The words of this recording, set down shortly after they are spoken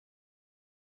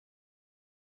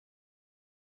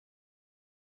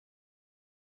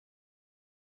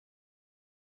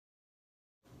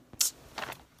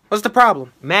What's the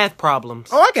problem? Math problems.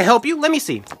 Oh, I can help you. Let me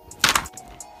see.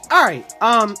 Alright,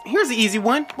 here's the easy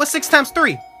one. What's 6 times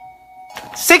 3?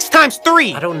 6 times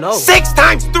 3. I don't know. 6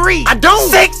 times 3. I don't.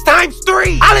 6 times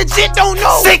 3. I legit don't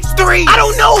know. 6 3. I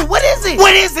don't know. What is it?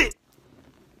 What is it?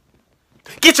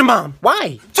 Get your mom.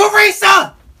 Why?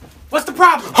 Teresa! What's the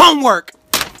problem? Homework.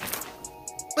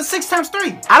 What's 6 times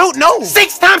 3? I don't know.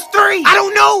 6 times 3. I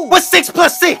don't know. What's 6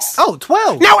 plus 6? Oh,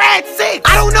 12. Now add 6.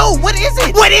 I don't know. What is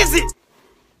it? What is it?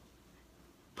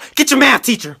 Get your math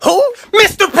teacher. Who?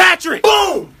 Mr. Patrick.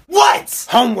 Boom. What?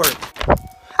 Homework.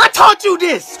 I taught you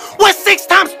this. What's 6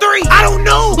 times 3? I don't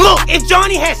know. Look, if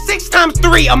Johnny had 6 times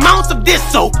 3 amounts of dish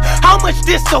soap, how much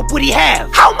dish soap would he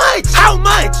have? How much? How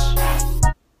much?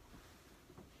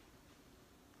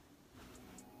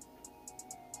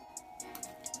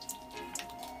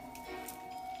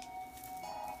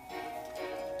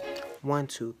 One,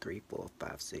 two, three, 4,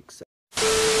 5, 6, 7.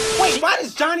 Wait, why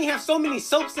does Johnny have so many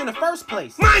soaps in the first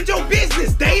place? Mind your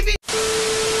business, David!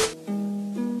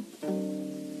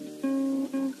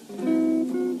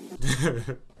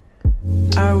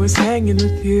 I was hanging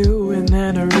with you and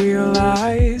then I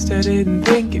realized I didn't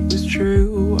think it was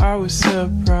true. I was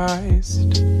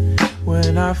surprised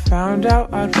when I found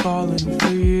out I'd fallen for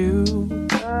you.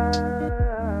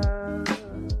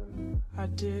 I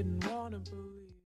didn't